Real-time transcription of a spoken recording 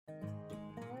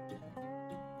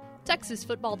Texas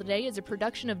Football Today is a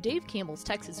production of Dave Campbell's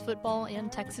Texas Football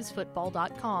and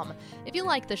TexasFootball.com. If you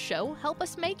like the show, help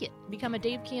us make it. Become a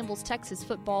Dave Campbell's Texas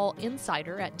Football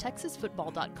insider at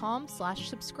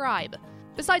TexasFootball.com/subscribe.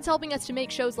 Besides helping us to make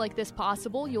shows like this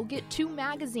possible, you'll get 2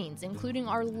 magazines, including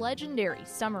our legendary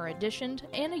summer edition,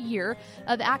 and a year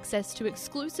of access to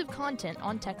exclusive content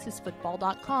on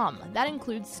TexasFootball.com. That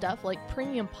includes stuff like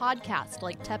premium podcasts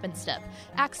like Tep and Step,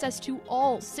 access to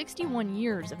all 61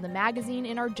 years of the magazine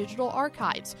in our digital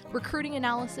archives, recruiting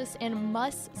analysis, and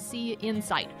must-see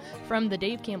insight from the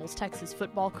Dave Campbell's Texas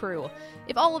Football crew.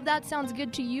 If all of that sounds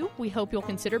good to you, we hope you'll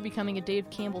consider becoming a Dave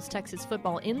Campbell's Texas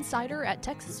Football insider at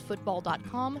TexasFootball.com/subscribe.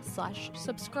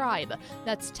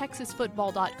 That's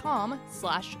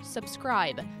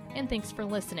TexasFootball.com/subscribe. And thanks for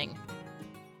listening.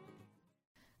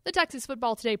 The Texas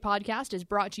Football Today podcast is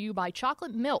brought to you by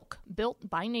Chocolate Milk, built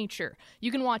by nature.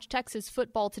 You can watch Texas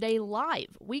Football Today live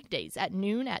weekdays at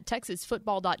noon at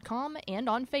TexasFootball.com and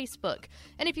on Facebook.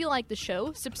 And if you like the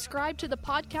show, subscribe to the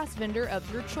podcast vendor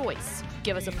of your choice.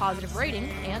 Give us a positive rating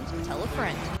and tell a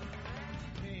friend.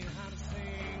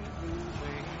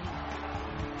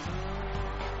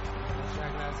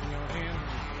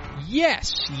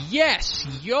 Yes,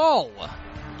 yo!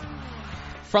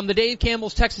 From the Dave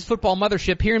Campbell's Texas Football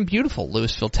Mothership here in beautiful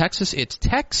Lewisville, Texas, it's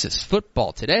Texas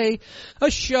Football Today, a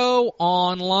show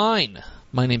online.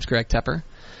 My name's Greg Tepper.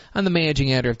 I'm the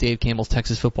managing editor of Dave Campbell's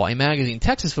Texas Football, a magazine,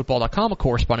 TexasFootball.com, a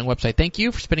corresponding website. Thank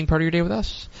you for spending part of your day with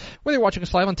us. Whether you're watching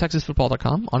us live on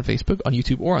TexasFootball.com, on Facebook, on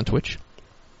YouTube, or on Twitch,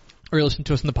 or you're listening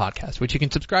to us on the podcast, which you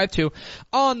can subscribe to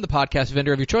on the podcast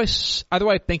vendor of your choice. Either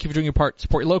way, thank you for doing your part.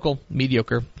 Support your local,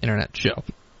 mediocre internet show.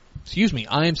 Excuse me,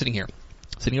 I am sitting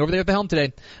over there at the helm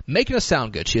today, making us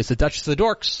sound good. She is the Duchess of the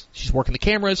Dorks. She's working the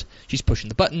cameras. She's pushing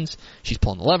the buttons. She's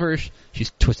pulling the levers.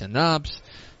 She's twisting the knobs.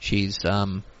 She's,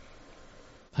 I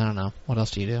don't know. What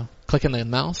else do you do? Clicking the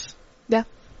mouse? Yeah.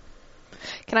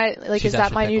 Can I, is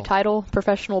that my new title?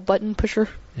 Professional button pusher?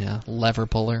 Yeah, lever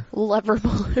puller. Lever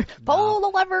puller. Pull the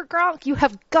lever, Gronk. You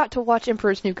have got to watch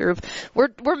Emperor's New Groove.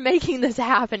 We're making this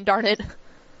happen, darn it.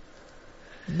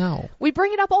 No. We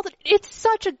bring it up all the... It's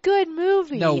such a good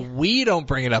movie. No, we don't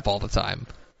bring it up all the time.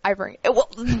 I bring it... Well,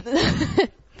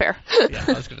 fair. Yeah,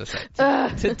 I was going to say.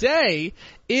 Today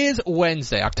is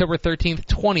Wednesday, October 13th,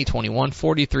 2021.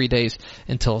 43 days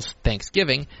until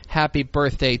Thanksgiving. Happy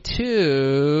birthday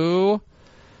to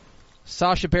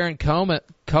Sacha Baron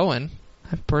Cohen.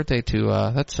 Happy birthday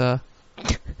to... That's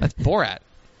Borat.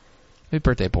 Happy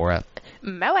birthday, Borat.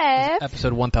 Moab.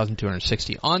 Episode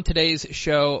 1260. On today's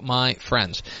show, my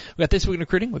friends, we got This Week in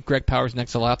Recruiting with Greg Powers,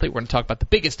 Next Level Athlete. We're going to talk about the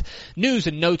biggest news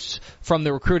and notes from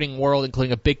the recruiting world,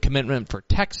 including a big commitment for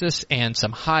Texas and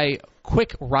some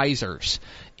quick risers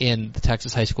in the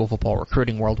Texas high school football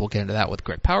recruiting world. We'll get into that with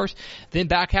Greg Powers. Then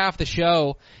back half the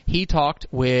show, he talked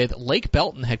with Lake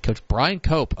Belton head coach Brian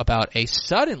Cope about a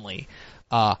suddenly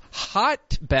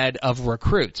hotbed of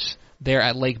recruits there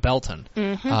at Lake Belton.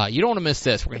 Mm-hmm. You don't want to miss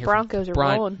this. We're going to hear Broncos from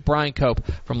rolling. Brian Cope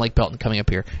from Lake Belton coming up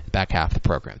here in the back half of the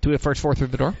program. Do we have first four through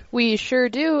the door? We sure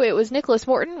do. It was Nicholas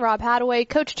Morton, Rob Hadaway,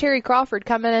 Coach Terry Crawford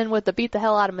coming in with the beat the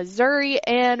hell out of Missouri,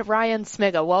 and Ryan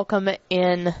Smiga. Welcome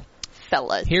in,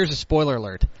 fellas. Here's a spoiler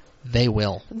alert. They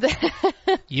will.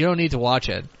 You don't need to watch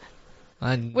it.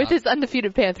 With his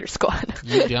undefeated Panther squad.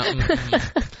 You don't.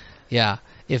 Yeah.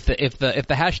 If the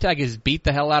hashtag is beat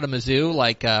the hell out of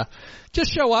Mizzou,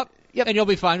 just show up. Yep. And you'll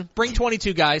be fine. Bring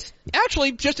 22 guys.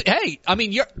 Actually, Coach,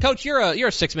 you're a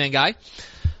 6-man guy.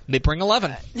 They bring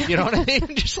 11. You know what I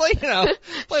mean? Just play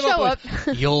show up.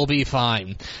 You'll be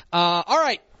fine. All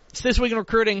right. So this week in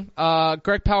recruiting,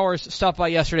 Greg Powers stopped by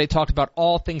yesterday, talked about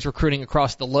all things recruiting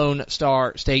across the Lone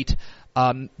Star State.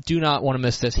 Do not want to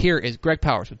miss this. Here is Greg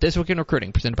Powers with This Week in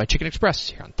Recruiting, presented by Chicken Express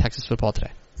here on Texas Football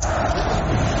Today.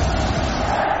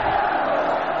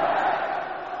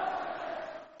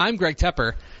 I'm Greg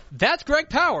Tepper. That's Greg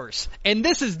Powers. And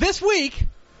this is This Week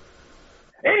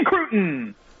in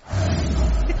Cruton.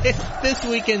 It's This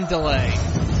Week in Delay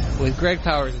with Greg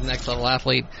Powers, the Next Level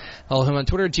Athlete. Follow him on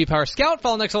Twitter, GPowersScout.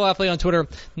 Follow Next Level Athlete on Twitter,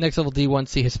 Next Level D1.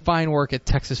 See his fine work at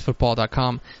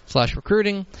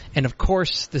TexasFootball.com/recruiting. And, of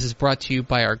course, this is brought to you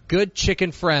by our good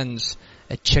chicken friends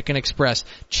at Chicken Express.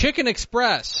 Chicken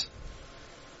Express.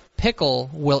 Pickle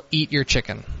will eat your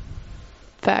chicken.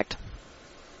 Fact.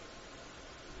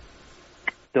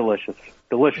 Delicious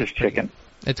chicken.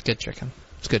 It's good chicken.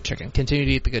 It's good chicken. Continue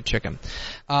to eat the good chicken.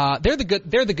 They're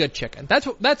the good chicken. That's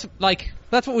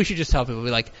what we should just tell people. Be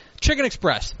like, Chicken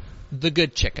Express, the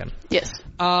good chicken. Yes.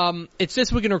 It's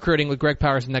This Week in Recruiting with Greg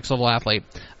Powers, the Next Level Athlete.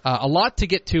 A lot to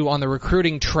get to on the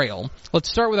recruiting trail. Let's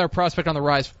start with our prospect on the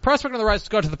rise. Prospect on the rise, let's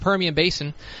go to the Permian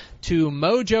Basin. to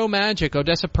Mojo Magic,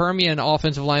 Odessa Permian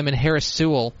offensive lineman Harris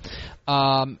Sewell.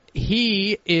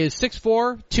 He is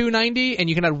 6'4", 290, and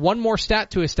you can add one more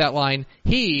stat to his stat line.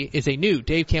 He is a new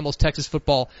Dave Campbell's Texas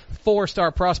Football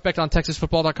 4-star prospect on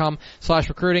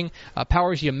TexasFootball.com/recruiting.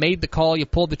 Powers, you made the call. You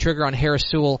pulled the trigger on Harris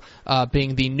Sewell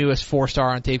being the newest 4-star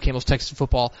on Dave Campbell's Texas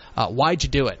Football. Why'd you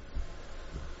do it?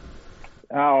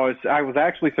 Oh, I was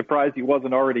actually surprised he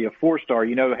wasn't already a 4-star.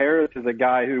 You know, Harris is a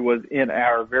guy who was in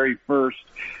our very first,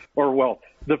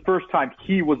 the first time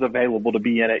he was available to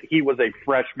be in it. He was a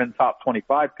freshman top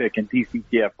 25 pick in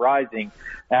DCTF Rising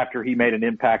after he made an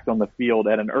impact on the field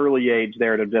at an early age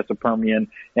there at Odessa Permian,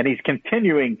 and he's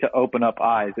continuing to open up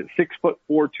eyes. At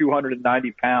 6'4",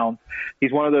 290 pounds,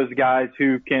 he's one of those guys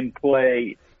who can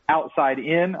play outside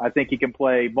in. I think he can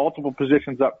play multiple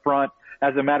positions up front.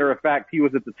 As a matter of fact, he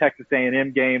was at the Texas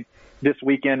A&M game this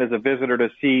weekend as a visitor to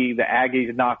see the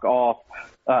Aggies knock off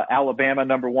Alabama,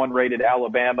 number 1 rated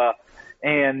Alabama.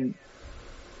 And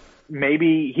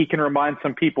maybe he can remind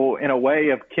some people in a way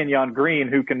of Kenyon Green,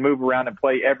 who can move around and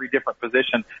play every different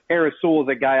position. Harris Sewell is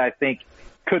a guy I think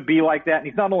could be like that. And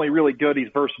he's not only really good, he's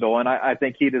versatile. And I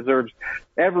think he deserves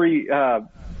every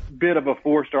bit of a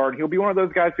 4-star. And he'll be one of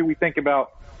those guys who we think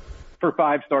about for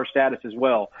 5-star status as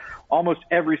well. Almost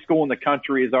every school in the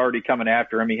country is already coming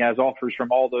after him. He has offers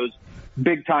from all those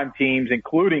big-time teams,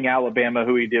 including Alabama,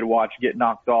 who he did watch get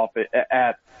knocked off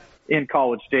in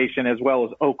College Station, as well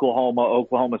as Oklahoma,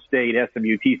 Oklahoma State,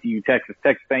 SMU, TCU, Texas,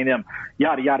 Texas A&M,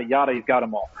 yada, yada, yada. He's got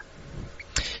them all.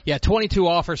 Yeah, 22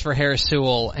 offers for Harris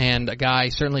Sewell, and a guy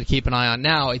certainly to keep an eye on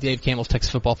now, Dave Campbell's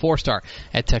Texas Football 4-star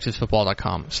at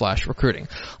TexasFootball.com/recruiting.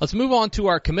 Let's move on to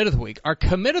our commit of the week. Our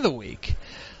commit of the week,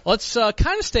 let's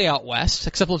kind of stay out west,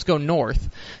 except let's go north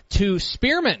to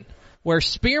Spearman, where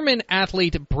Spearman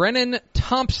athlete Brennan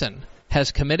Thompson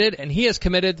has committed, and he has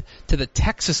committed to the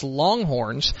Texas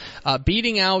Longhorns,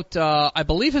 beating out, I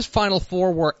believe his Final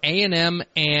Four were A&M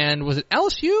and was it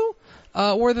LSU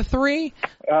were the 3?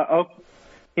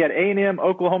 He had A&M,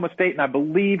 Oklahoma State, and I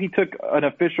believe he took an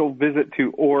official visit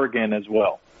to Oregon as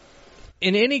well.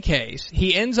 In any case,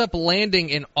 he ends up landing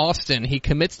in Austin. He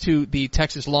commits to the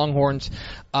Texas Longhorns,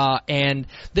 and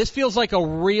this feels like a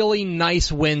really nice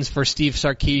wins for Steve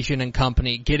Sarkisian and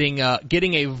company, getting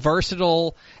a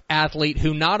versatile athlete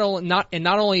who not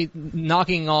only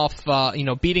knocking off,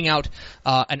 beating out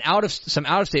some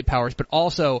out of state powers, but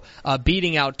also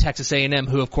beating out Texas A&M,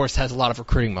 who of course has a lot of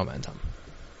recruiting momentum.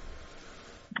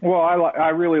 Well, I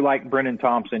really like Brennan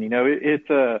Thompson. You know, it's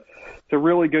a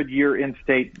really good year in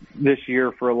state this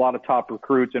year for a lot of top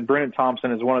recruits, and Brennan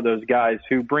Thompson is one of those guys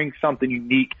who brings something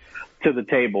unique to the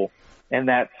table, and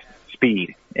that's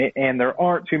speed. And there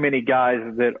aren't too many guys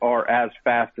that are as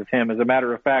fast as him. As a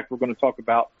matter of fact, we're going to talk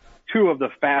about 2 of the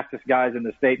fastest guys in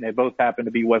the state, and they both happen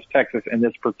to be West Texas in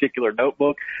this particular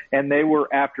notebook, and they were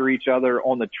after each other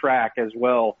on the track as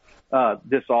well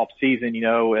this off season,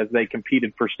 as they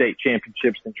competed for state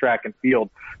championships in track and field.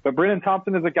 But Brennan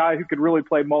Thompson is a guy who could really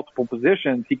play multiple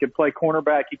positions. He could play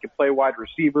cornerback. He could play wide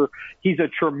receiver. He's a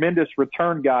tremendous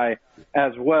return guy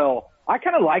as well. I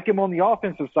kind of like him on the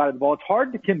offensive side of the ball. It's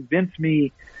hard to convince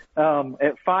me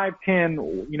at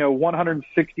 5'10",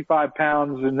 165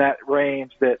 pounds in that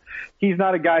range that he's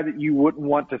not a guy that you wouldn't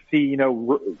want to see,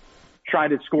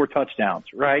 trying to score touchdowns,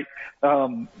 right?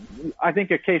 I think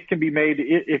a case can be made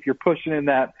if you're pushing in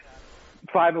that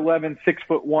 5'11",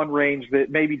 6'1" range that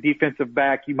maybe defensive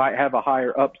back, you might have a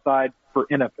higher upside for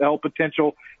NFL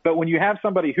potential. But when you have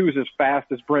somebody who's as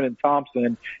fast as Brennan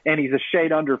Thompson and he's a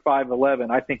shade under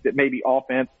 5'11", I think that maybe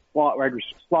offense, slot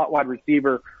wide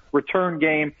receiver, return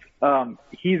game,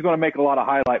 he's going to make a lot of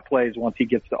highlight plays once he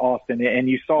gets to Austin. And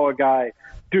you saw a guy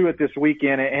do it this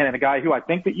weekend, and a guy who I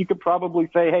think that you could probably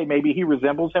say, hey, maybe he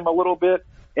resembles him a little bit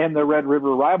in the Red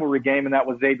River rivalry game, and that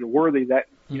was Xavier Worthy. That,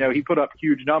 he put up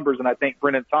huge numbers, and I think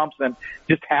Brennan Thompson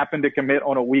just happened to commit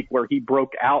on a week where he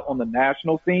broke out on the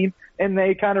national scene, and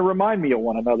they kind of remind me of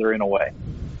one another in a way.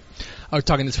 I was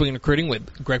talking this week in recruiting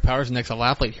with Greg Powers, the next level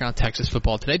athlete here on Texas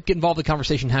Football Today. Get involved in the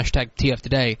conversation, #TF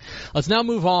Today. Let's now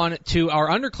move on to our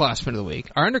underclassmen of the week.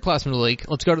 Our underclassmen of the week,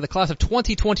 let's go to the class of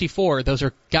 2024. Those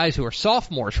are guys who are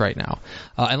sophomores right now.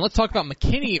 And let's talk about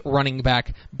McKinney running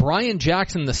back Brian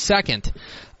Jackson II,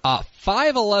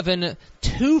 5'11",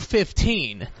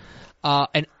 215,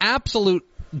 an absolute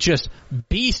just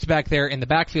beast back there in the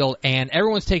backfield, and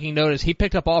everyone's taking notice. He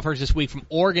picked up offers this week from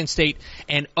Oregon State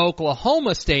and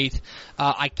Oklahoma State.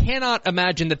 I cannot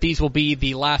imagine that these will be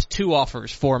the last 2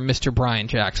 offers for Mr. Brian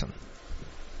Jackson.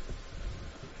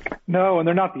 No, and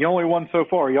they're not the only one so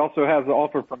far. He also has the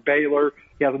offer from Baylor.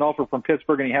 He has an offer from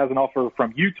Pittsburgh, and he has an offer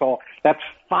from Utah. That's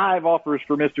 5 offers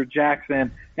for Mr.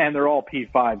 Jackson, and they're all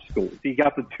P5 schools. He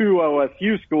got the 2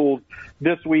 OSU schools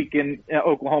this week in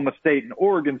Oklahoma State and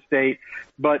Oregon State,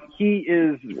 but he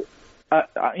is,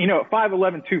 at 5'11",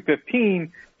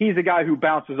 215, he's a guy who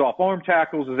bounces off arm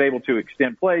tackles, is able to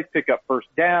extend plays, pick up first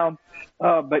down,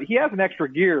 but he has an extra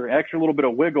little bit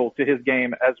of wiggle to his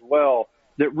game as well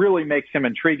that really makes him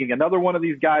intriguing. Another one of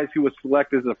these guys who was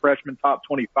selected as a freshman top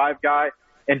 25 guy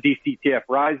and DCTF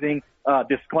Rising.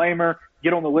 Disclaimer,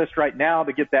 get on the list right now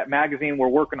to get that magazine. We're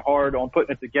working hard on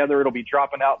putting it together. It'll be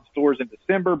dropping out in stores in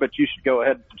December, but you should go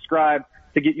ahead and subscribe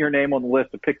to get your name on the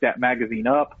list to pick that magazine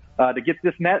up, to get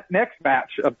this next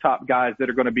batch of top guys that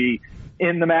are going to be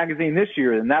in the magazine this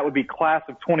year, and that would be class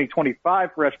of 2025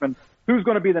 freshmen. Who's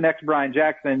going to be the next Brian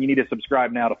Jackson? You need to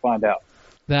subscribe now to find out.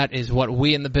 That is what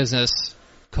we in the business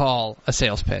call a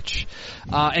sales pitch.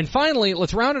 And finally,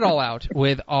 let's round it all out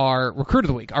with our Recruit of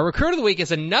the Week. Our Recruit of the Week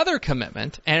is another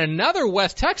commitment and another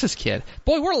West Texas kid.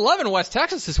 Boy, we're loving West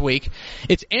Texas this week.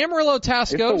 It's Amarillo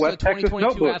Tascosa, the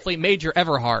 2022 athlete, Major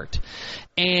Everhart.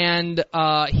 And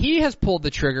he has pulled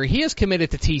the trigger. He is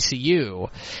committed to TCU.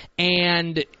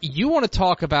 And you want to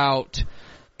talk about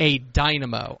a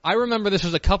dynamo. I remember this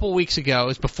was a couple weeks ago. It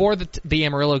was before the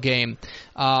Amarillo game.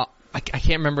 I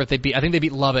can't remember if they beat. I think they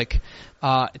beat Lubbock.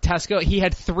 Tasco, he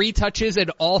had 3 touches,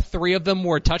 and all 3 of them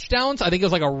were touchdowns. I think it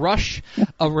was like a rush,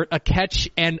 a catch,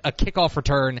 and a kickoff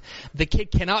return. The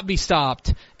kid cannot be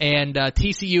stopped, and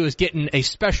TCU is getting a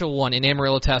special one in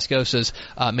Amarillo Tascosa's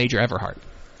Major Everhart.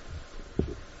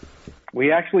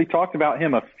 We actually talked about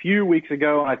him a few weeks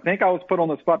ago, and I think I was put on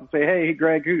the spot to say, hey,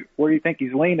 Greg, where do you think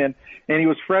he's leaning? And he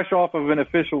was fresh off of an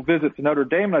official visit to Notre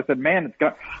Dame, and I said, man,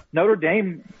 Notre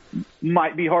Dame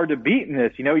might be hard to beat in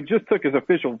this. He just took his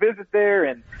official visit there,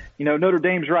 and, Notre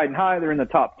Dame's riding high. They're in the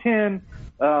top 10.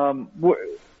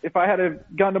 If I had a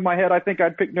gun to my head, I think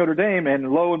I'd pick Notre Dame,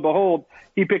 and lo and behold,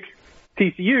 he picked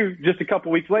TCU just a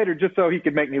couple weeks later just so he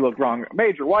could make me look wrong.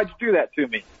 Major, why'd you do that to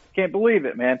me? Can't believe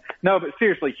it, man. No, but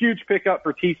seriously, huge pickup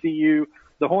for TCU.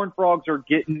 The Horned Frogs are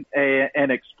getting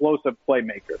an explosive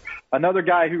playmaker. Another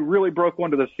guy who really broke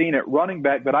onto the scene at running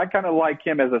back, but I kind of like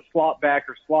him as a slot back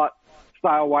or slot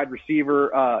style wide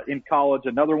receiver in college.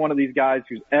 Another one of these guys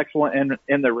who's excellent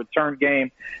in the return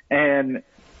game. And,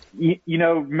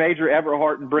 Major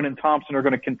Everhart and Brennan Thompson are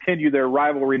going to continue their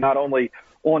rivalry not only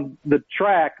on the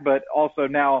track, but also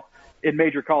now in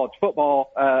major college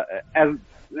football as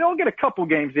they'll get a couple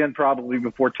games in probably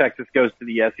before Texas goes to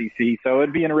the SEC. So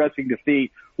it'd be interesting to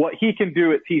see what he can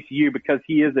do at TCU because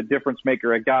he is a difference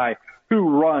maker, a guy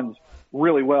who runs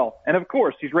really well. And of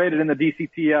course, he's rated in the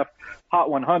DCTF Hot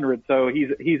 100. So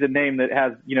he's a name that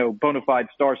has, bona fide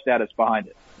star status behind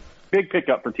it. Big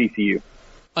pickup for TCU.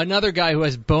 Another guy who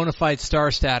has bona fide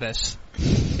star status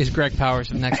is Greg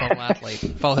Powers of Next Level Athlete.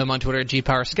 Follow him on Twitter at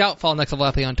GPowerScout. Follow Next Level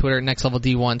Athlete on Twitter at Next Level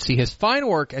D1. See his fine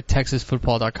work at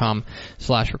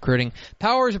TexasFootball.com/recruiting.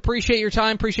 Powers, appreciate your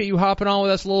time. Appreciate you hopping on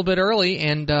with us a little bit early,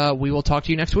 and we will talk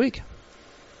to you next week.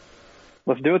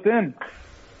 Let's do it then.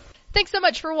 Thanks so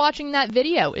much for watching that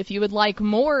video. If you would like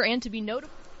more and to be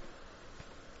notified.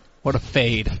 What a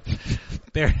fade.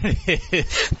 There it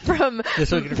is. From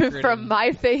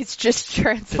my face just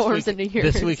transforms into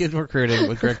yours. This Week in Recruiting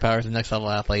with Greg Powers and Next Level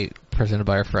Athlete, presented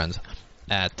by our friends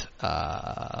at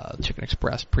Chicken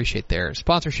Express. Appreciate their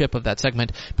sponsorship of that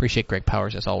segment. Appreciate Greg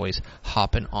Powers, as always,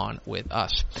 hopping on with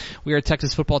us. We are at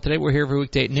Texas Football Today. We're here every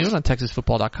weekday at noon on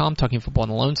TexasFootball.com, talking football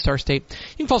in the Lone Star State.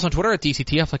 You can follow us on Twitter at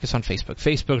DCTF, like us on Facebook,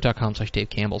 Facebook.com/Dave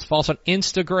Campbell's. Follow us on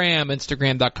Instagram,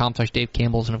 Instagram.com/Dave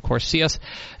Campbell's, and of course see us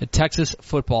at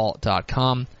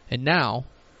TexasFootball.com. And now,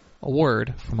 a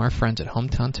word from our friends at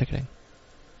Hometown Ticketing.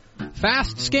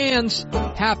 Fast scans,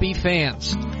 happy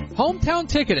fans. Hometown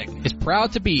Ticketing is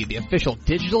proud to be the official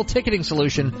digital ticketing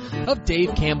solution of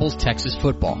Dave Campbell's Texas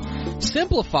Football.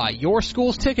 Simplify your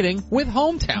school's ticketing with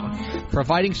Hometown,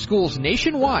 providing schools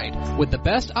nationwide with the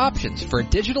best options for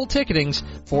digital ticketings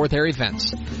for their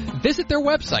events. Visit their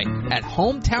website at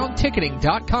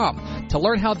hometownticketing.com to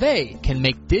learn how they can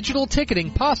make digital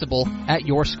ticketing possible at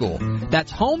your school.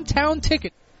 That's Hometown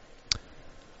Ticketing.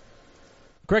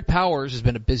 Greg Powers has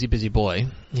been a busy, busy boy.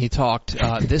 He talked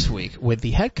this week with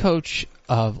the head coach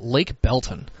of Lake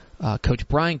Belton, Coach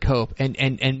Brian Cope.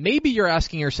 And maybe you're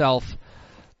asking yourself,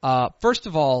 first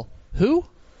of all, who?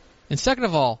 And second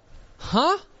of all,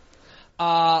 huh?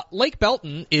 Lake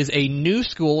Belton is a new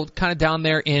school kind of down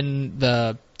there in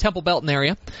the Temple Belton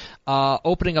area,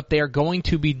 opening up there, going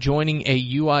to be joining a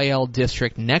UIL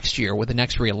district next year with the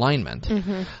next realignment.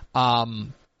 Mm-hmm.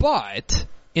 But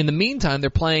In the meantime, they're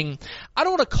playing. I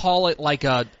don't want to call it like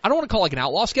an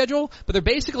outlaw schedule, but they're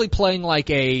basically playing like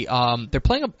they're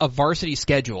playing a varsity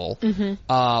schedule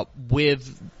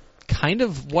with kind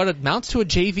of what amounts to a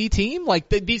JV team. Like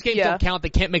these games don't count; they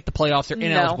can't make the playoffs. They're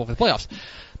ineligible for the playoffs.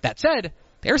 That said,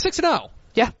 they're 6-0.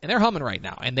 Yeah. And they're humming right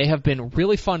now. And they have been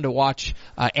really fun to watch,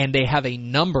 and they have a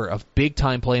number of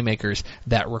big-time playmakers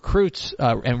that recruiters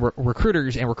and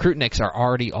recruitniks are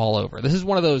already all over. This is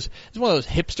one of those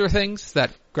hipster things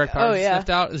that Greg Powers sniffed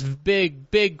out. This is big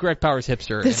Greg Powers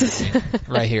hipster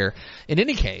right here. In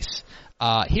any case,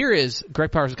 here is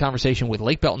Greg Powers' conversation with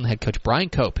Lake Belton head coach Brian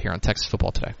Cope here on Texas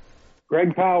Football Today.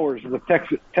 Greg Powers with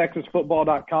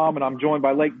TexasFootball.com, and I'm joined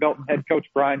by Lake Belton head coach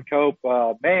Brian Cope.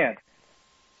 Man,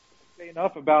 say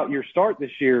enough about your start this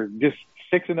year. Just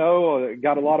 6-0,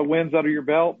 got a lot of wins under your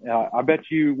belt. I bet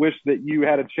you wish that you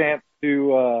had a chance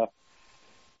to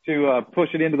push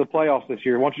it into the playoffs this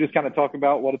year. Why don't you just kind of talk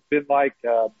about what it's been like,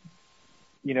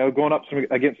 going up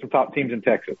against some top teams in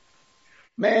Texas?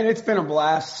 Man, it's been a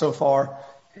blast so far.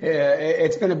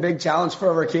 It's been a big challenge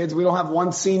for our kids. We don't have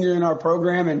one senior in our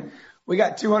program, and we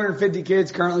got 250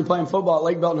 kids currently playing football at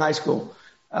Lake Belton High School,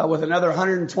 with another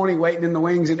 120 waiting in the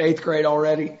wings in 8th grade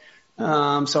already.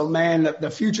 So man, the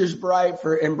future's bright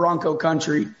in Bronco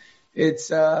country. It's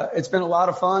been a lot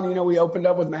of fun. We opened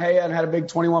up with Mejia and had a big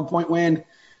 21-point win.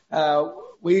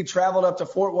 We traveled up to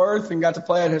Fort Worth and got to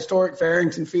play at historic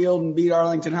Farrington Field and beat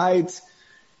Arlington Heights.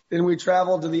 Then we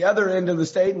traveled to the other end of the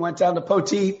state and went down to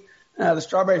Poteet. The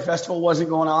Strawberry Festival wasn't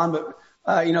going on, but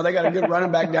they got a good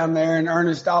running back down there in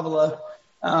Ernest Davila,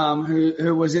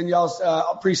 who was in y'all's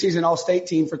preseason All-State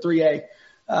team for 3A.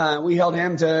 We held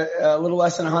him to a little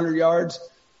less than 100 yards,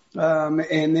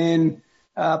 and then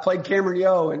played Cameron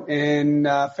Yo and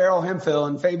Farrell Hemphill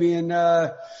and Fabian.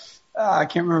 I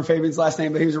can't remember Fabian's last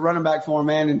name, but he was a running back for him,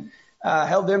 man, and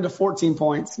held them to 14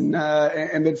 points and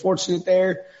been fortunate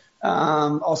there.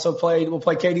 We'll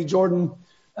play Katy Jordan.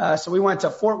 So we went to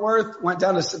Fort Worth, went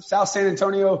down to South San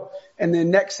Antonio, and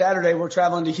then next Saturday we're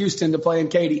traveling to Houston to play in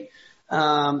Katy.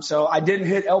 So I didn't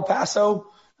hit El Paso.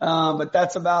 But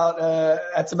that's about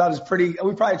as pretty.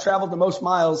 We probably traveled the most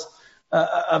miles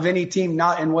of any team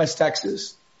not in West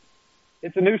Texas.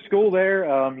 It's a new school there.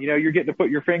 You're getting to put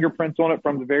your fingerprints on it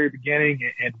from the very beginning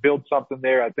and build something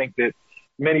there. I think that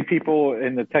many people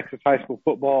in the Texas high school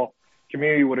football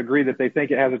community would agree that they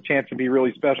think it has a chance to be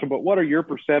really special. But what are your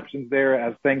perceptions there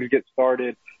as things get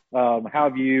started? How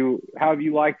have you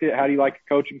liked it? How do you like the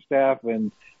coaching staff?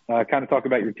 And kind of talk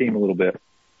about your team a little bit.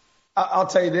 I'll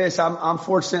tell you this. I'm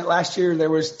fortunate. Last year there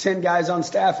was 10 guys on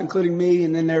staff, including me,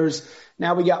 and then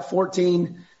now we got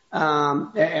 14.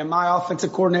 And my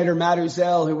offensive coordinator, Matt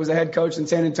Uzel, who was a head coach in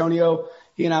San Antonio,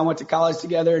 he and I went to college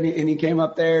together, and he came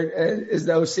up there as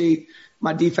the OC.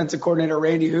 My defensive coordinator,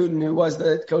 Randy Hooten, who was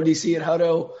the co-DC at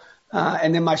Hutto,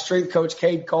 and then my strength coach,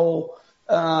 Cade Cole,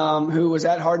 who was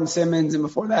at Hardin-Simmons and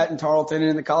before that in Tarleton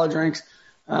and in the college ranks.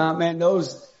 Man,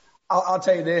 I'll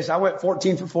tell you this. I went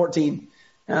 14 for 14.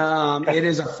 It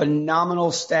is a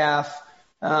phenomenal staff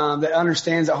that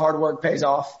understands that hard work pays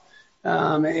off.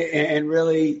 And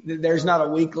really, there's not a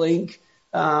weak link,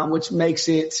 which makes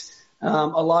it a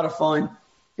lot of fun.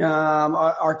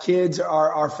 Our kids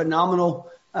are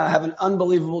phenomenal, have an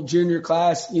unbelievable junior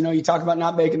class. You talk about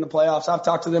not making the playoffs. I've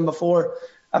talked to them before.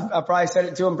 I've probably said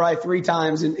it to them probably 3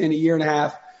 times in a year and a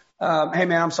half. Hey,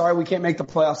 man, I'm sorry we can't make the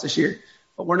playoffs this year,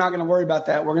 but we're not going to worry about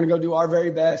that. We're going to go do our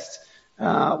very best.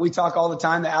 We talk all the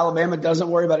time that Alabama doesn't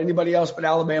worry about anybody else but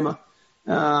Alabama,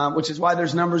 which is why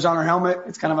there's numbers on our helmet.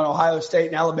 It's kind of an Ohio State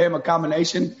and Alabama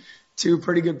combination, 2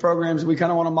 pretty good programs we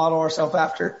kind of want to model ourselves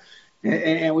after.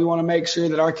 And we want to make sure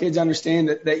that our kids understand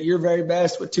that your very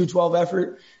best with 2-12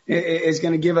 effort is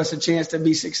going to give us a chance to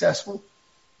be successful.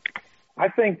 I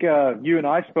think you and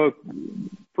I spoke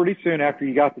pretty soon after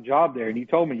you got the job there, and you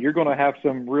told me you're going to have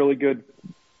some really good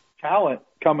talent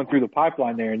coming through the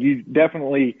pipeline there, and you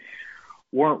definitely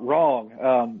weren't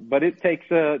wrong. But it takes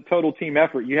a total team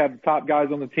effort. You have the top guys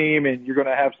on the team, and you're going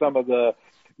to have some of the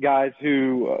guys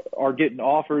who are getting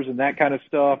offers and that kind of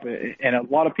stuff. And a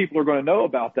lot of people are going to know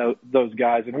about those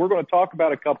guys. And we're going to talk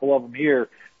about a couple of them here.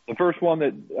 The first one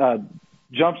that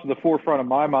jumps to the forefront of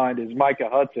my mind is Micah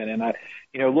Hudson.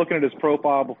 And looking at his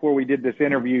profile before we did this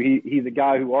interview, he's a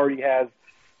guy who already has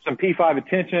some P5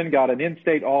 attention, got an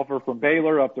in-state offer from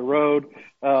Baylor up the road.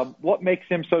 What makes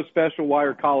him so special? Why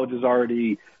are colleges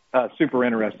already super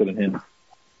interested in him?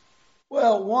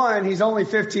 Well, one, he's only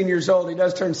 15 years old. He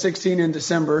does turn 16 in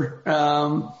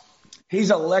December.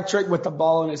 He's electric with the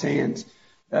ball in his hands.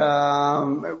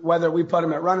 Whether we put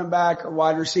him at running back or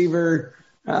wide receiver,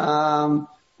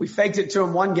 we faked it to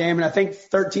him one game, and I think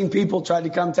 13 people tried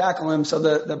to come tackle him, so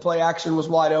the play action was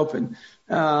wide open.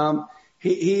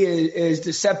 He is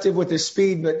deceptive with his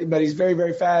speed, but he's very,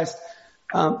 very fast.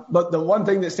 But the one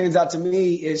thing that stands out to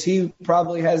me is he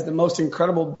probably has the most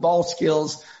incredible ball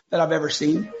skills that I've ever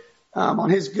seen. On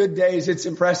his good days, it's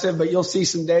impressive, but you'll see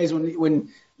some days when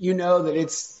you know that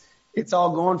it's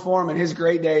all going for him. And his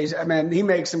great days, I mean, he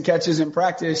makes some catches in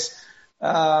practice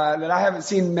that I haven't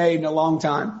seen made in a long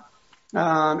time.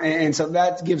 And so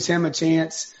that gives him a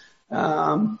chance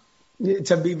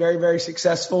to be very, very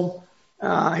successful.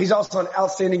 He's also an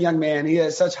outstanding young man. He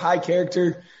has such high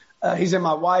character. He's in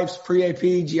my wife's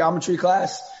pre-AP geometry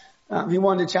class. He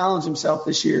wanted to challenge himself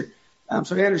this year.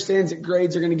 So he understands that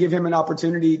grades are going to give him an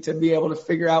opportunity to be able to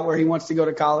figure out where he wants to go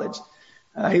to college.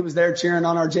 He was there cheering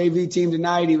on our JV team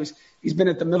tonight. He's been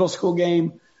at the middle school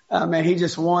game. And he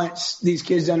just wants these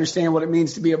kids to understand what it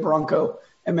means to be a Bronco.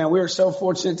 And man, we are so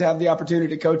fortunate to have the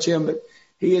opportunity to coach him, but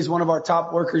he is one of our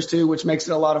top workers too, which makes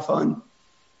it a lot of fun.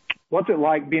 What's it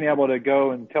like being able to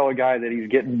go and tell a guy that he's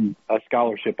getting a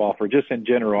scholarship offer, just in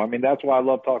general? I mean, that's why I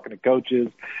love talking to coaches.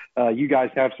 You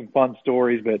guys have some fun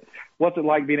stories, but what's it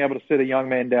like being able to sit a young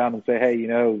man down and say, hey, you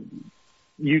know,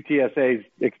 UTSA's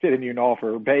extending you an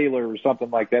offer, or Baylor or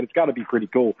something like that? It's got to be pretty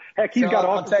cool. Heck, he's got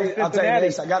offers from Cincinnati. I'll tell you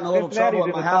this. I got in a little trouble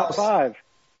at my house. Top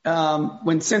 5.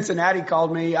 When Cincinnati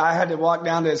called me, I had to walk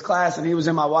down to his class, and he was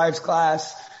in my wife's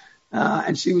class,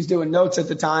 and she was doing notes at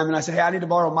the time. And I said, hey, I need to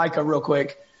borrow Micah real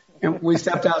quick. And we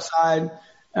stepped outside.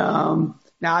 Now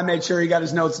I made sure he got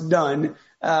his notes done.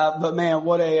 But man,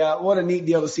 what a neat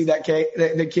deal to see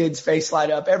the kid's face light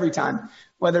up every time,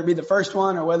 whether it be the first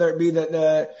one or whether it be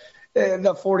the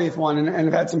 40th one. And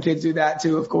I've had some kids do that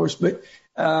too, of course. But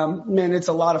man, it's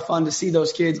a lot of fun to see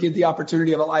those kids get the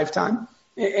opportunity of a lifetime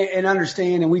and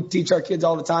understand. And we teach our kids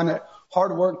all the time that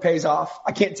hard work pays off.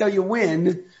 I can't tell you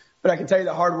when, but I can tell you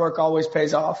that hard work always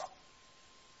pays off.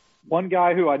 One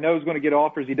guy who I know is going to get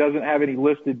offers, he doesn't have any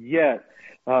listed yet,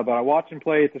 but I watched him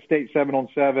play at the state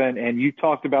 7-on-7, and you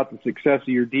talked about the success of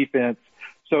your defense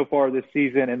so far this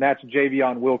season, and that's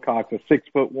Javion Wilcox, a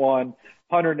 6'1",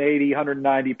 180,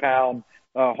 190-pound,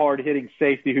 hard-hitting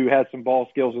safety who has some ball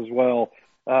skills as well.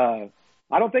 I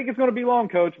don't think it's going to be long,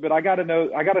 Coach, but I got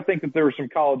to think that there are some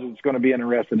colleges that's going to be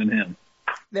interested in him.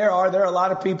 There are a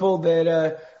lot of people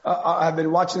that have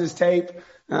been watching his tape.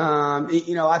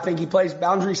 I think he plays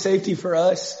boundary safety for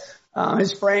us.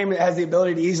 His frame has the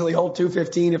ability to easily hold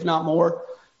 215, if not more.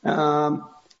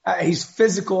 He's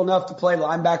physical enough to play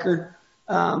linebacker.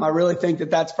 I really think that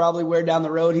that's probably where down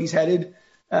the road he's headed.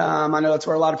 I know that's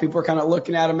where a lot of people are kind of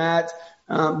looking at him at.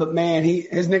 But man,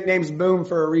 his nickname's Boom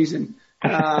for a reason.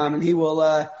 And he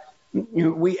will,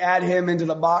 we add him into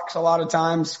the box a lot of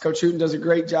times. Coach Hooten does a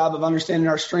great job of understanding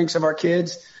our strengths of our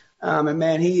kids. And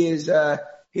man, he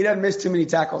doesn't miss too many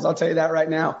tackles. I'll tell you that right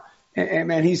now. And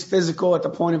man, he's physical at the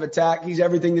point of attack. He's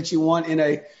everything that you want in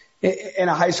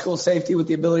a high school safety with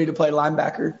the ability to play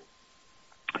linebacker.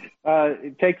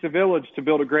 It takes a village to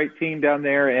build a great team down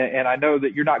there, and I know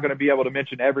that you're not going to be able to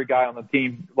mention every guy on the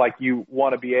team like you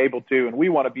want to be able to, and we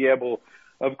want to be able,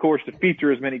 of course, to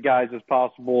feature as many guys as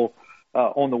possible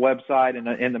on the website and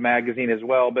in the magazine as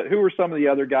well. But who are some of the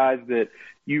other guys that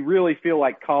you really feel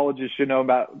like colleges should know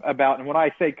about? And when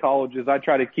I say colleges, I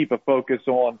try to keep a focus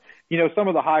on, some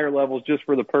of the higher levels just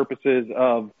for the purposes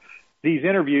of these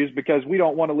interviews, because we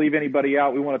don't want to leave anybody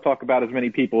out. We want to talk about as many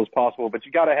people as possible, but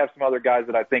you got to have some other guys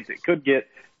that I think that could get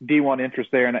D1 interest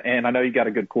there. And I know you got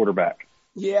a good quarterback.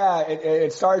 Yeah,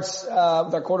 it starts with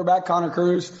our quarterback, Connor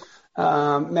Cruz.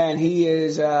 Man, he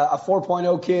is a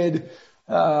 4.0 kid,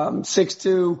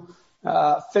 6'2",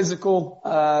 physical,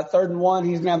 3rd and 1.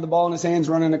 He's going to have the ball in his hands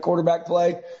running a quarterback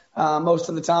play most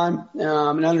of the time,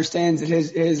 and understands that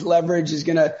his leverage is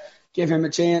going to give him a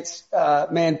chance.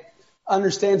 Man,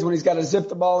 understands when he's got to zip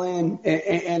the ball in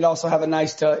and also have a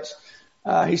nice touch.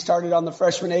 He started on the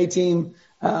freshman A team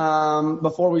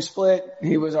before we split.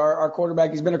 He was our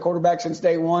quarterback. He's been a quarterback since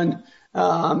day one,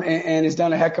 and has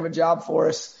done a heck of a job for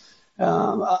us.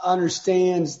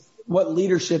 Understands what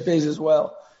leadership is as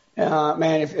well.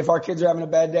 Man, if our kids are having a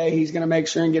bad day, he's going to make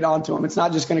sure and get on to them. It's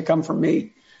not just going to come from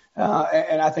me.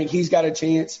 And I think he's got a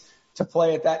chance to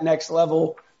play at that next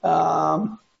level.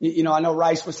 I know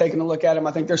Rice was taking a look at him.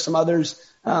 I think there's some others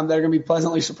that are going to be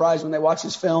pleasantly surprised when they watch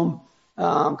his film.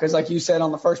 Because like you said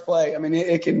on the first play, I mean,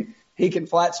 he can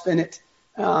flat spin it,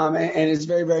 and is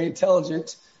very, very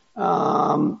intelligent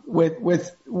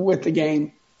with the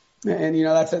game. And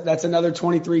that's another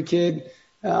 23 kid.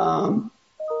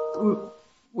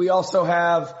 We also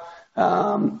have,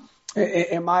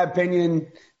 in my opinion,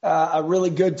 a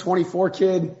really good 24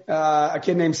 kid, a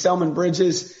kid named Selman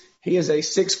Bridges. He is a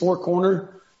 6'4"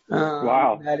 corner.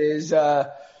 Wow. That is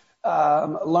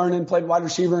learning, played wide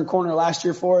receiver and corner last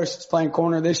year for us. He's playing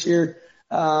corner this year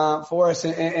for us,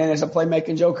 and is a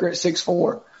playmaking joker at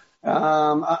 6'4".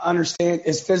 Understand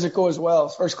is physical as well.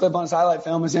 His first clip on his highlight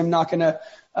film is him knocking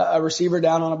a receiver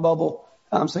down on a bubble.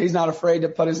 So he's not afraid to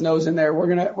put his nose in there. We're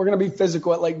gonna be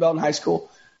physical at Lake Belton High School.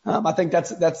 I think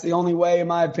that's the only way, in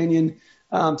my opinion,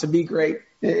 to be great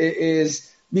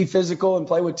is be physical and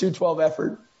play with 212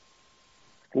 effort.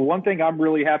 Well, one thing I'm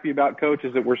really happy about, Coach,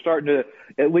 is that we're starting to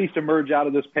at least emerge out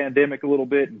of this pandemic a little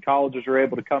bit, and colleges are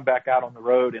able to come back out on the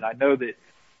road. And I know that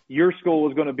your school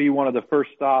is going to be one of the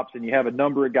first stops, and you have a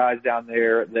number of guys down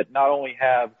there that not only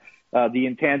have the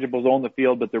intangibles on the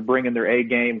field, but they're bringing their A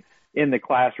game in the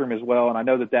classroom as well. And I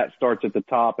know that starts at the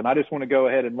top. And I just want to go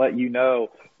ahead and let you know,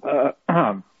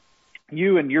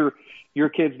 you and your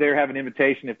kids there have an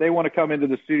invitation. If they want to come into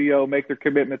the studio, make their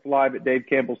commitments live at Dave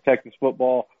Campbell's Texas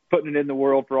Football, putting it in the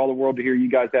world for all the world to hear, you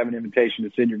guys have an invitation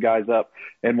to send your guys up,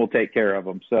 and we'll take care of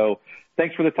them. So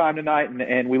thanks for the time tonight,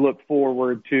 and we look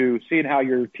forward to seeing how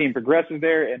your team progresses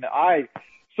there. And I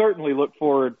certainly look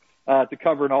forward to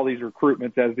covering all these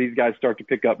recruitments as these guys start to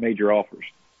pick up major offers.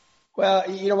 Well,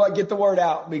 you know what? Get the word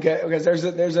out because there's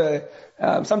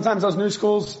sometimes those new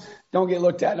schools don't get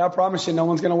looked at. And I promise you, no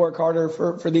one's going to work harder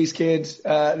for these kids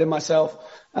than myself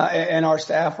and our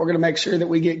staff. We're going to make sure that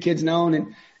we get kids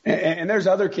known. And there's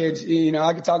other kids, you know,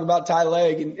 I could talk about Ty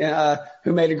Legg,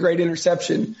 who made a great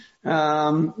interception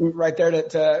right there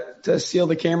to seal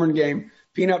the Cameron game.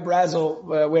 Peanut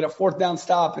Brazel, we had a 4th down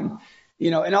stop. And,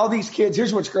 you know, and all these kids,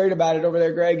 here's what's great about it over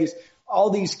there, Greg, is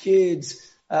all these kids,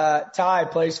 Ty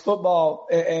plays football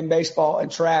and baseball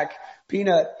and track.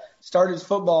 Peanut started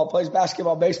football, plays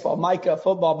basketball, baseball. Micah,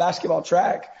 football, basketball,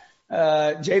 track.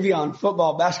 Javion,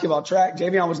 football, basketball, track.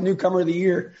 Javion was newcomer of the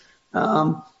year.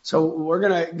 So we're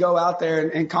going to go out there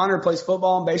and Connor plays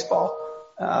football and baseball.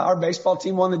 Our baseball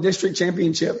team won the district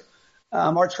championship.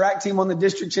 Our track team won the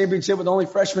district championship with only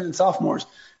freshmen and sophomores.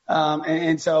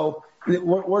 And so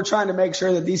we're trying to make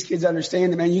sure that these kids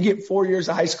understand that, man, you get 4 years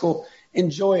of high school,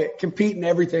 enjoy it, compete in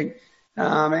everything.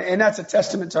 And that's a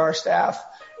testament to our staff,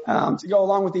 to go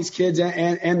along with these kids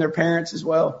and their parents as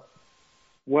well.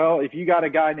 Well, if you got a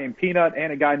guy named Peanut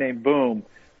and a guy named Boom,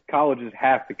 colleges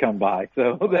have to come by.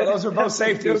 So those are both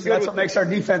safeties. That's what makes our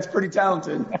defense pretty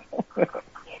talented.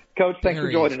 Coach, thanks for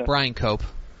joining us. Brian Cope,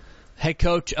 head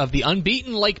coach of the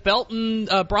unbeaten Lake Belton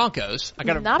Broncos.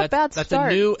 Not a bad start. That's a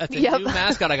new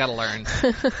mascot I got to learn.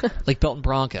 Lake Belton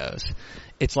Broncos.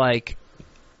 It's like,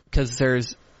 because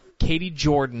there's Katie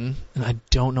Jordan, and I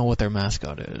don't know what their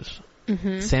mascot is.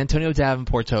 Mm-hmm. San Antonio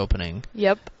Davenport's opening.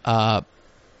 Yep.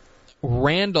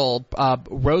 Randall,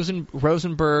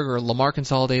 Rosenberg, or Lamar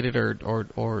Consolidated,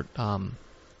 or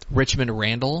Richmond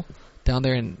Randall down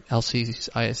there in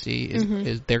LCISD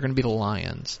is they're going to be the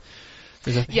Lions.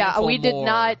 We did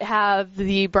not have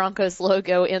the Broncos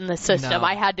logo in the system. No,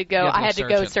 I had to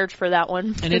go search for that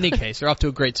one. In any case, they're off to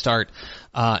a great start,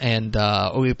 and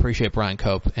we appreciate Brian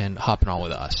Cope and hopping on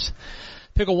with us.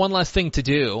 Pickle, one last thing to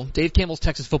do. Dave Campbell's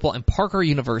Texas Football and Parker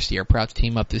University are proud to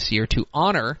team up this year to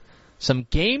honor some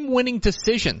game-winning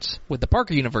decisions with the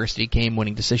Parker University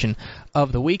game-winning decision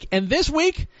of the week. And this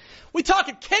week, we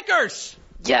talking kickers!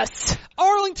 Yes.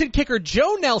 Arlington kicker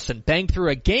Joe Nelson banged through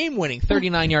a game-winning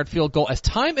 39-yard field goal as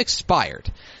time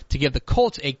expired to give the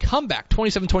Colts a comeback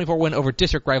 27-24 win over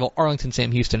district rival Arlington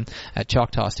Sam Houston at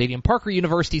Choctaw Stadium. Parker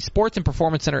University Sports and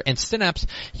Performance Center and Synapse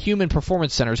Human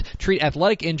Performance Centers treat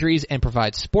athletic injuries and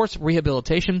provide sports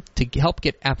rehabilitation to help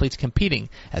get athletes competing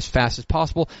as fast as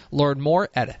possible. Learn more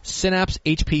at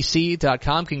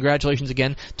synapsehpc.com. Congratulations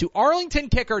again to Arlington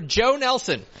kicker Joe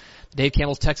Nelson. Dave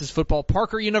Campbell's Texas Football,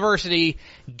 Parker University,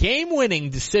 game-winning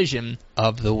decision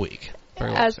of the week.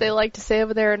 As they like to say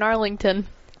over there in Arlington,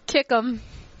 kick 'em.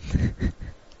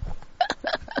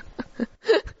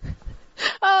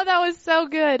 Oh, that was so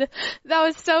good. That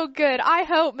was so good. I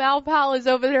hope Mal Powell is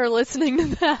over there listening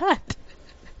to that.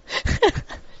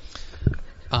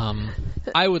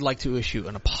 I would like to issue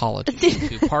an apology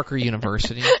to Parker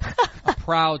University, a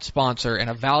proud sponsor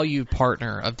and a valued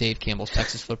partner of Dave Campbell's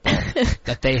Texas Football,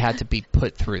 that they had to be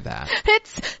put through that.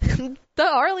 It's the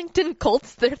Arlington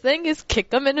Colts. Their thing is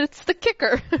kick 'em, and it's the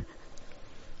kicker.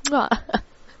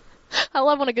 I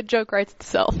love when a good joke writes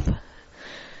itself.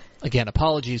 Again,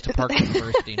 apologies to Parker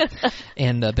University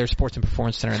and their Sports and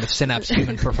Performance Center and the Synapse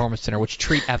Human Performance Center, which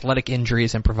treat athletic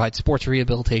injuries and provide sports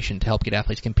rehabilitation to help get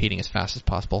athletes competing as fast as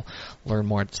possible. Learn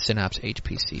more at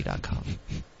synapsehpc.com.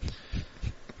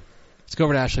 Let's go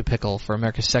over to Ashley Pickle for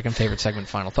America's second favorite segment,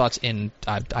 Final Thoughts, and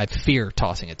I fear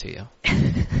tossing it to you.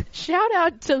 Shout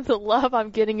out to the love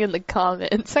I'm getting in the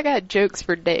comments. I got jokes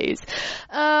for days.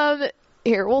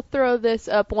 Here, we'll throw this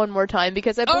up one more time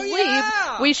because I believe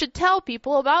we should tell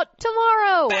people about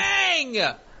tomorrow. Bang!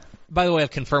 By the way,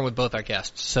 I've confirmed with both our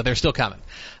guests, so they're still coming.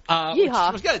 Which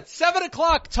was good. 7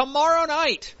 o'clock tomorrow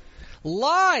night.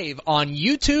 Live on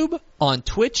YouTube, on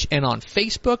Twitch, and on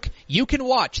Facebook. You can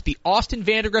watch the Austin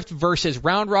Vandegrift versus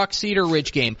Round Rock Cedar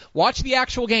Ridge game. Watch the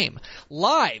actual game.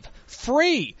 Live.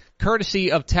 Free.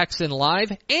 Courtesy of Texan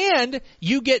Live. And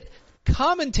you get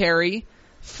commentary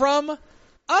from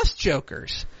us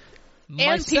jokers.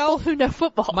 And people who know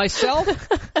football. Myself,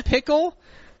 Pickle,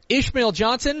 Ishmael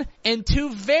Johnson, and 2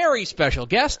 very special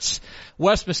guests,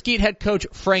 West Mesquite head coach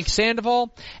Frank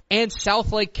Sandoval and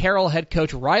Southlake Carroll head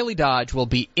coach Riley Dodge will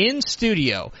be in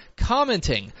studio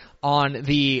commenting on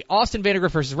the Austin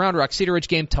Vandegrift versus Round Rock Cedar Ridge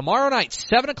game tomorrow night,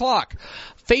 7 o'clock.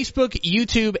 Facebook,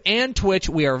 YouTube, and Twitch.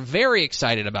 We are very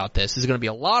excited about this. This is going to be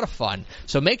a lot of fun.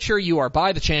 So make sure you are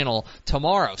by the channel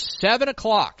tomorrow, 7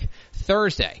 o'clock,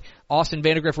 Thursday. Austin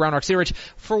Vandegrift, Round Rock Cedar Ridge,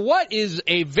 for what is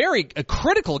a very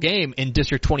critical game in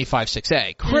District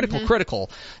 25-6A. Critical.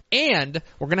 And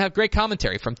we're going to have great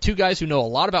commentary from 2 guys who know a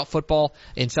lot about football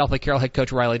in Southlake Carroll head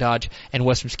coach Riley Dodge and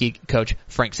West Mesquite coach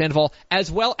Frank Sandoval,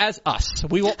 as well as us.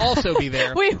 We will also be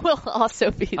there. We will also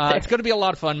be there. It's going to be a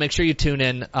lot of fun. Make sure you tune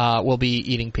in. We'll be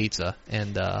eating pizza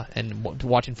and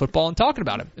watching football and talking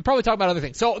about it. And probably talk about other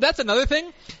things. So that's another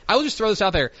thing. I will just throw this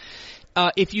out there.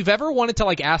 If you've ever wanted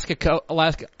to ask a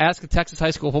Texas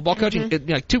high school football coach,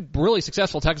 2 really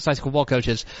successful Texas high school football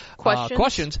coaches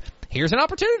questions, here's an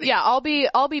opportunity. Yeah, I'll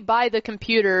be by the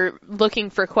computer looking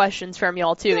for questions from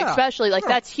y'all too. Yeah. Especially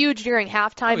that's huge during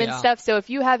halftime and stuff. So if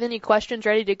you have any questions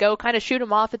ready to go, kind of shoot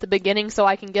them off at the beginning so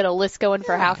I can get a list going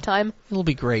for halftime. It'll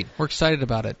be great. We're excited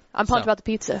about it. I'm pumped about the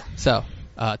pizza. So.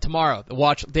 Tomorrow,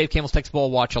 watch Dave Campbell's Texas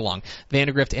Bowl watch along.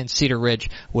 Vandegrift and Cedar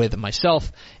Ridge with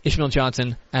myself, Ishmael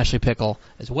Johnson, Ashley Pickle,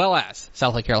 as well as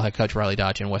Southlake Carroll head coach Riley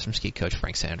Dodge and West Mesquite coach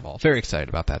Frank Sandoval. Very excited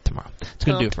about that tomorrow. It's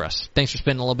going to do it for us. Thanks for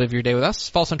spending a little bit of your day with us.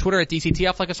 Follow us on Twitter at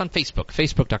DCTF. Like us on Facebook,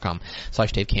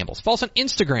 facebook.com/Dave Campbell's. Follow us on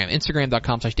Instagram,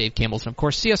 instagram.com/Dave Campbell's. And of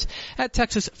course, see us at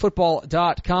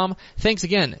TexasFootball.com. Thanks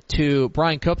again to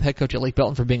Brian Cope, head coach at Lake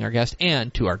Belton, for being our guest,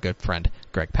 and to our good friend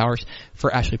Greg Powers.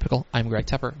 For Ashley Pickle, I'm Greg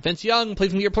Tepper. Vince Young,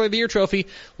 please get your Player of the Year trophy.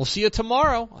 We'll see you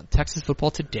tomorrow on Texas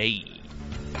Football Today.